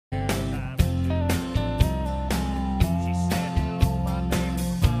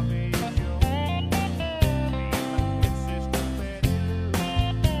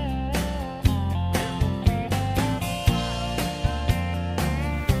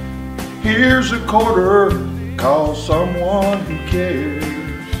Here's a quarter, call someone who cares.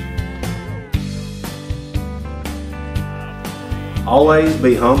 Always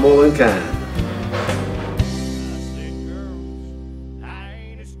be humble and kind.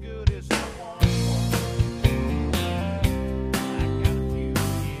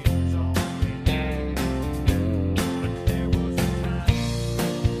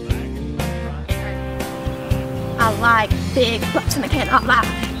 I like big butts and I cannot lie.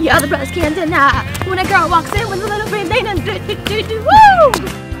 The other brothers can't deny. When a girl walks in with a little green thing and woo!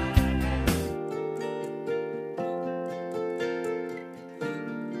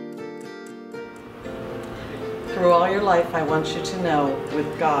 Through all your life, I want you to know,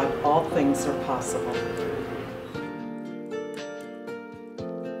 with God, all things are possible.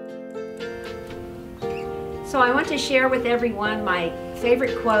 So I want to share with everyone my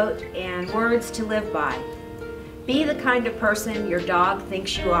favorite quote and words to live by. Be the kind of person your dog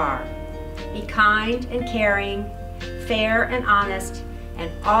thinks you are. Be kind and caring, fair and honest,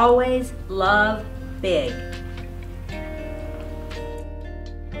 and always love big.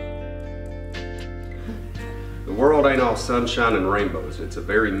 The world ain't all sunshine and rainbows. It's a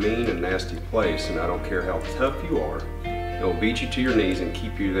very mean and nasty place, and I don't care how tough you are, it'll beat you to your knees and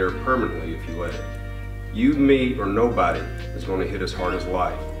keep you there permanently if you let it. You, me, or nobody is going to hit as hard as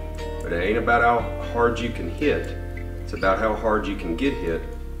life. But it ain't about how hard you can hit, it's about how hard you can get hit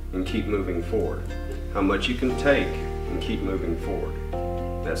and keep moving forward. How much you can take and keep moving forward.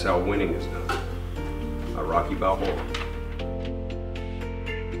 That's how winning is done. By Rocky Balboa.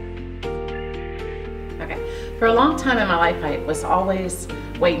 Okay. For a long time in my life, I was always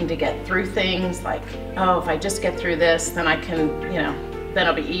waiting to get through things like, oh, if I just get through this, then I can, then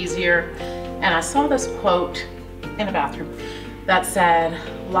it'll be easier. And I saw this quote in a bathroom that said,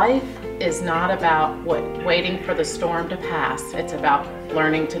 life is not about waiting for the storm to pass. It's about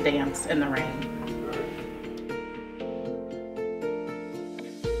learning to dance in the rain.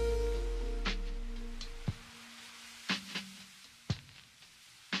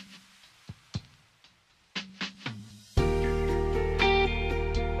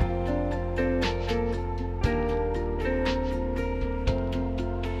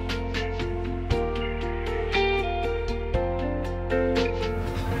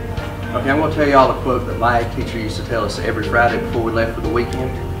 Okay, I'm going to tell y'all a quote that my ag teacher used to tell us every Friday before we left for the weekend.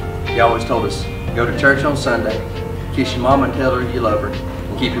 He always told us, go to church on Sunday, kiss your mama and tell her you love her,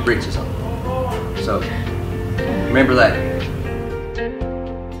 and keep your britches on. So, remember that.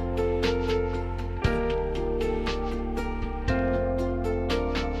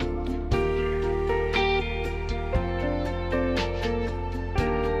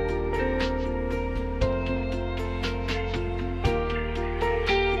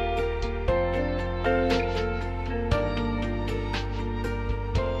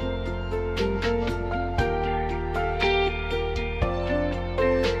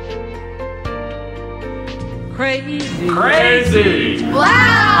 Crazy!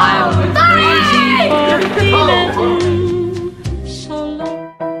 Wow! I'm crazy for feeling so low.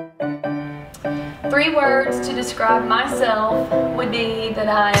 3 words to describe myself would be that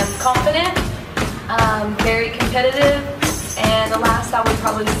I am confident, very competitive, and the last I would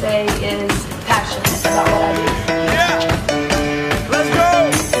probably say is passionate about what I do. Yeah! Let's go!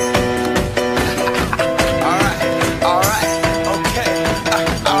 Alright, okay.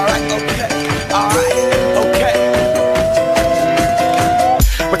 Alright, okay.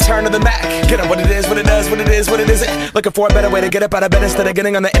 Return to the Mac. Get up what it is, what it does, what it is, what it isn't. Looking for a better way to get up out of bed instead of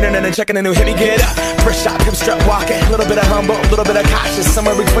getting on the internet and checking a new hit. Me get up, first shot, come strut walking. A little bit of humble, a little bit of cautious.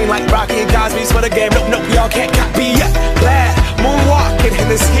 Somewhere between like Rocky and Cosby's for the game. Nope, y'all can't copy yet. Glad moonwalking, and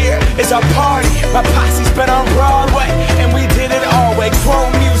this here is our party. My posse's been on Broadway, and we did it all way.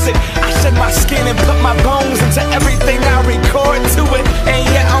 Grown music, I shed my skin and put my bones into everything I record to it. And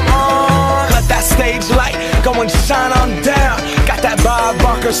yeah, I'm on. Let that stage light go and shine on down. Got that Bob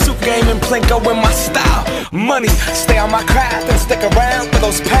Barker suit game and Plinko in my style. Money, stay on my craft and stick around for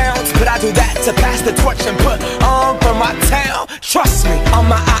those pounds. But I do that to pass the torch and put on for my town. Trust me, on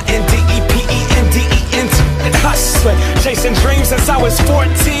my INDEPENDENT and hustling, chasing dreams since I was 14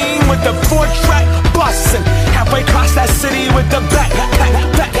 with the 4-track bustin'. Halfway across that city with the back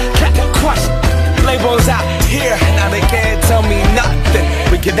crush. Labels out here, now they can't tell me nothing.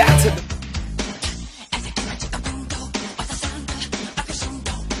 We give that to the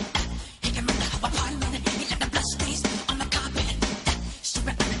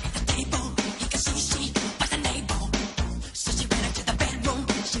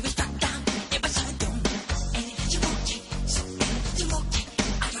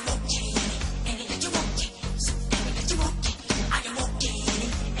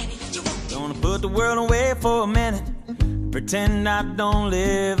Put the world away for a minute, pretend I don't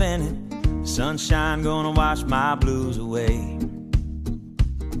live in it. Sunshine gonna wash my blues away.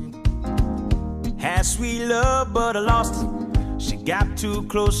 Had sweet love, but I lost it. She got too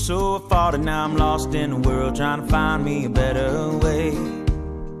close, so I fought it. Now I'm lost in the world, trying to find me a better way.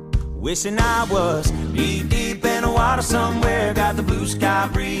 Wishing I was deep, deep in the water somewhere. Got the blue sky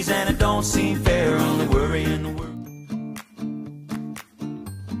breeze and it don't seem fair. Only worry in the world.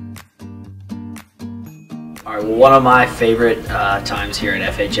 All right, well, one of my favorite times here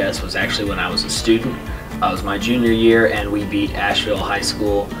at FHS was actually when I was a student. It was my junior year, and we beat Asheville High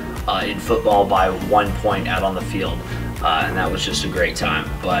School in football by 1 point out on the field, and that was just a great time.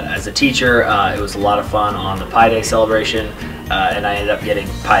 But as a teacher, it was a lot of fun on the Pi Day celebration, and I ended up getting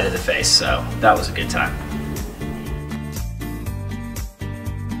pie to the face, so that was a good time.